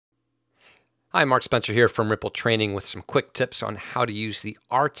Hi, Mark Spencer here from Ripple Training with some quick tips on how to use the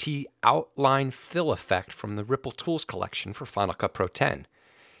RT Outline Fill effect from the Ripple Tools collection for Final Cut Pro 10.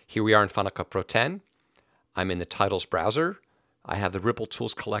 Here we are in Final Cut Pro 10. I'm in the Titles browser. I have the Ripple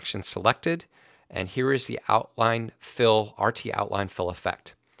Tools collection selected, and here is the Outline Fill, RT Outline Fill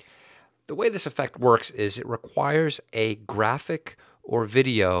effect. The way this effect works is it requires a graphic or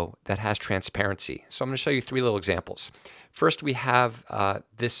video that has transparency. So I'm going to show you three little examples. First, we have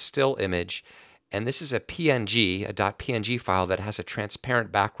this still image, and this is a PNG, a .png file that has a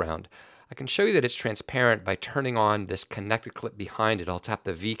transparent background. I can show you that it's transparent by turning on this connected clip behind it. I'll tap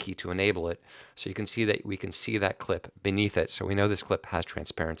the V key to enable it so you can see that we can see that clip beneath it, so we know this clip has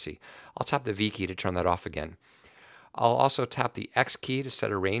transparency. I'll tap the V key to turn that off again. I'll also tap the X key to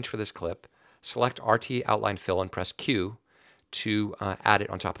set a range for this clip, select RT Outline Fill and press Q to add it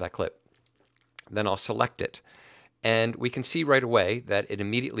on top of that clip. Then I'll select it. And we can see right away that it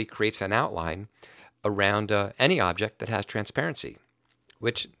immediately creates an outline around any object that has transparency,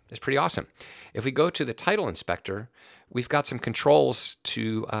 which is pretty awesome. If we go to the title inspector, we've got some controls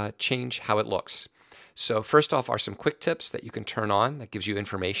to change how it looks. So first off are some quick tips that you can turn on that gives you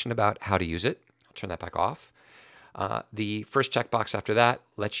information about how to use it. I'll turn that back off. The first checkbox after that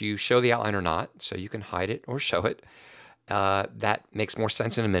lets you show the outline or not, so you can hide it or show it. That makes more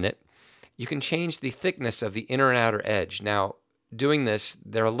sense in a minute. You can change the thickness of the inner and outer edge. Now, doing this,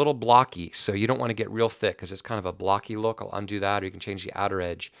 they're a little blocky, so you don't want to get real thick because it's kind of a blocky look. I'll undo that, or you can change the outer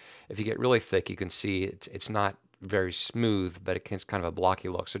edge. If you get really thick, you can see it's not very smooth, but it's kind of a blocky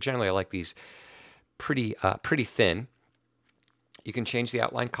look. So generally, I like these pretty thin. You can change the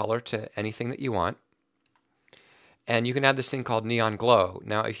outline color to anything that you want. And you can add this thing called neon glow.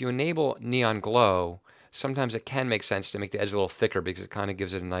 Now, if you enable neon glow, sometimes it can make sense to make the edge a little thicker because it kind of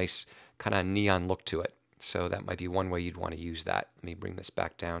gives it a nice kind of neon look to it. So that might be one way you'd want to use that. Let me bring this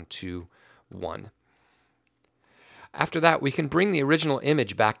back down to 1. After that, we can bring the original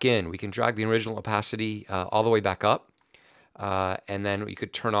image back in. We can drag the original opacity all the way back up. And then we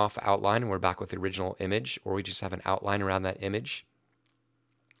could turn off outline and we're back with the original image, or we just have an outline around that image,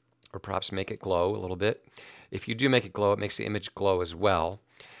 or perhaps make it glow a little bit. If you do make it glow, it makes the image glow as well.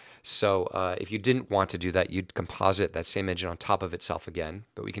 So if you didn't want to do that, you'd composite that same image on top of itself again.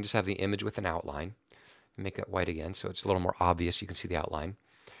 But we can just have the image with an outline. Make that white again so it's a little more obvious. You can see the outline.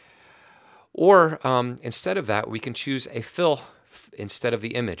 Or instead of that, we can choose a fill instead of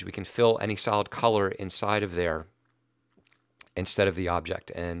the image. We can fill any solid color inside of there instead of the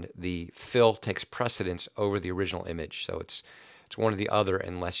object. And the fill takes precedence over the original image. So it's one or the other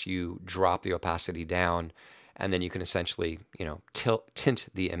unless you drop the opacity down. And then you can essentially, tint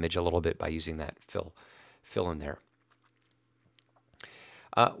the image a little bit by using that fill in there.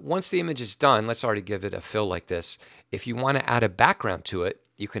 Once the image is done, let's already give it a fill like this. If you want to add a background to it,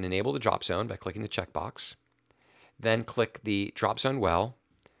 you can enable the drop zone by clicking the checkbox. Then click the drop zone well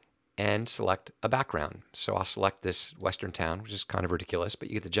and select a background. So I'll select this Western town, which is kind of ridiculous, but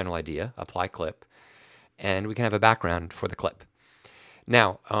you get the general idea. Apply clip. And we can have a background for the clip.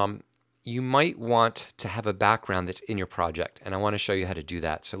 Now, you might want to have a background that's in your project, and I want to show you how to do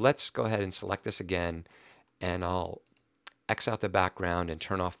that. So let's go ahead and select this again, and I'll X out the background and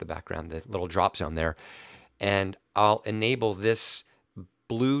turn off the background, the little drop zone there, and I'll enable this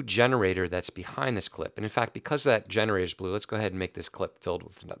blue generator that's behind this clip. And in fact, because that generator is blue, let's go ahead and make this clip filled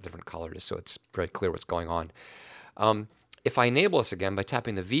with a different color just so it's very clear what's going on. If I enable this again by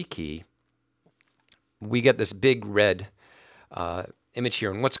tapping the V key, we get this big red image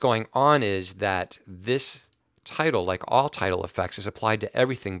here, and what's going on is that this title, like all title effects, is applied to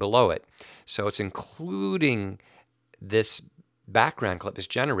everything below it. So it's including this background clip, this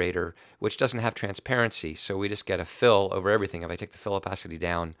generator, which doesn't have transparency, so we just get a fill over everything. If I take the fill opacity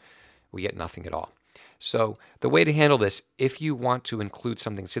down, we get nothing at all. So the way to handle this, if you want to include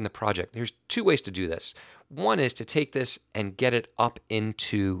something that's in the project, there's two ways to do this. One is to take this and get it up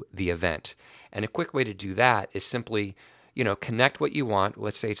into the event. And a quick way to do that is simply connect what you want.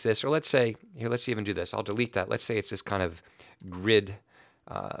 Let's say it's this, or let's say, here, let's even do this. I'll delete that. Let's say it's this kind of grid,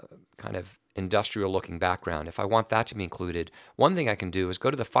 kind of industrial looking background. If I want that to be included, one thing I can do is go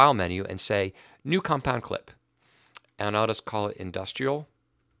to the File menu and say New Compound Clip. And I'll just call it Industrial,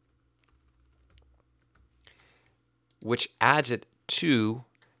 which adds it to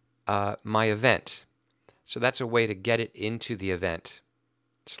my event. So that's a way to get it into the event.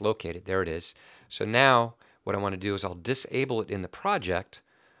 It's located. There it is. So now what I want to do is I'll disable it in the project,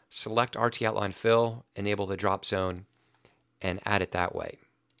 select RT Outline Fill, enable the drop zone, and add it that way.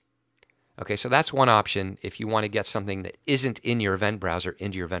 Okay, so that's one option if you want to get something that isn't in your event browser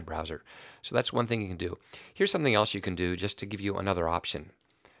into your event browser. So that's one thing you can do. Here's something else you can do just to give you another option.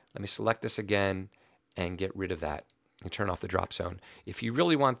 Let me select this again and get rid of that and turn off the drop zone. If you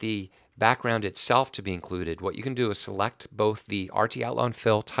really want the background itself to be included, what you can do is select both the RT Outline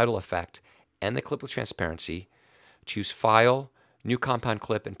Fill title effect and the clip with transparency, choose File, New Compound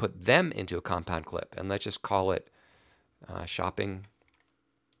Clip, and put them into a compound clip. And let's just call it Shopping.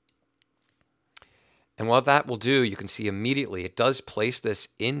 And what that will do, you can see immediately, it does place this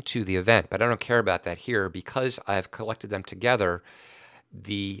into the event, but I don't care about that here because I've collected them together.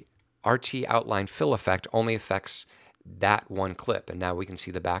 The RT Outline Fill effect only affects that one clip, and now we can see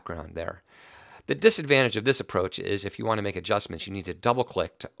the background there. The disadvantage of this approach is if you want to make adjustments, you need to double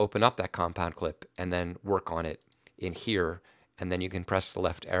click to open up that compound clip and then work on it in here, and then you can press the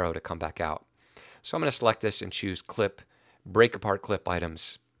left arrow to come back out. So I'm going to select this and choose Clip, Break Apart Clip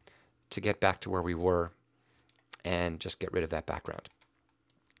Items to get back to where we were and just get rid of that background.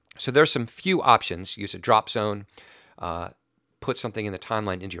 So there's some few options. Use a drop zone, put something in the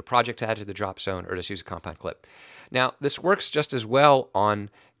timeline into your project to add to the drop zone, or just use a compound clip. Now, this works just as well on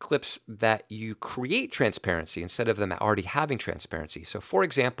clips that you create transparency instead of them already having transparency. So for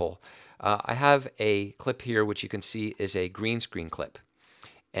example, I have a clip here which you can see is a green screen clip.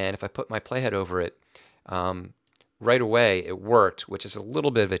 And if I put my playhead over it, right away it worked, which is a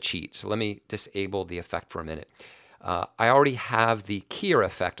little bit of a cheat. So let me disable the effect for a minute. I already have the keyer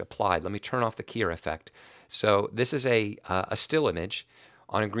effect applied. Let me turn off the keyer effect. So this is a still image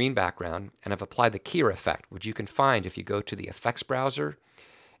on a green background, and I've applied the keyer effect, which you can find if you go to the effects browser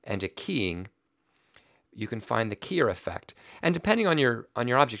and to keying, you can find the keyer effect. And depending on your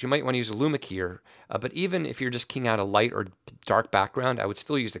object, you might want to use a luma keyer, but even if you're just keying out a light or dark background, I would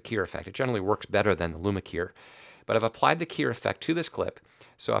still use the keyer effect. It generally works better than the luma keyer. But I've applied the keyer effect to this clip,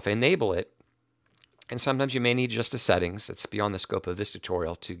 so if I enable it, and sometimes you may need just a settings, it's beyond the scope of this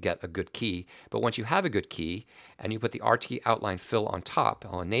tutorial to get a good key, but once you have a good key and you put the RT Outline Fill on top,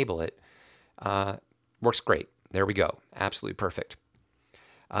 I'll enable it, works great. There we go, absolutely perfect.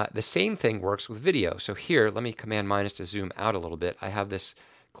 The same thing works with video. So here, let me Command minus to zoom out a little bit. I have this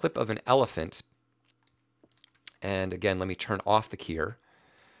clip of an elephant, and again, let me turn off the keyer.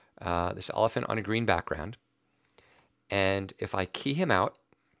 This elephant on a green background. And if I key him out,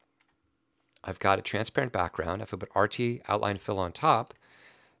 I've got a transparent background. If I put RT Outline Fill on top,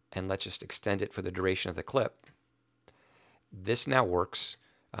 and let's just extend it for the duration of the clip, this now works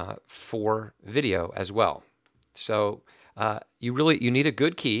for video as well. So you need a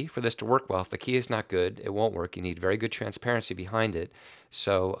good key for this to work well. If the key is not good, it won't work. You need very good transparency behind it.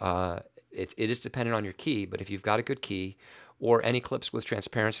 So it is dependent on your key, but if you've got a good key, or any clips with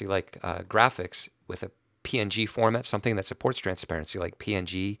transparency like graphics with a PNG format, something that supports transparency like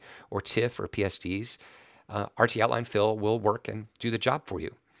PNG or TIFF or PSDs, RT Outline Fill will work and do the job for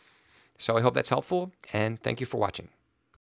you. So I hope that's helpful, and thank you for watching.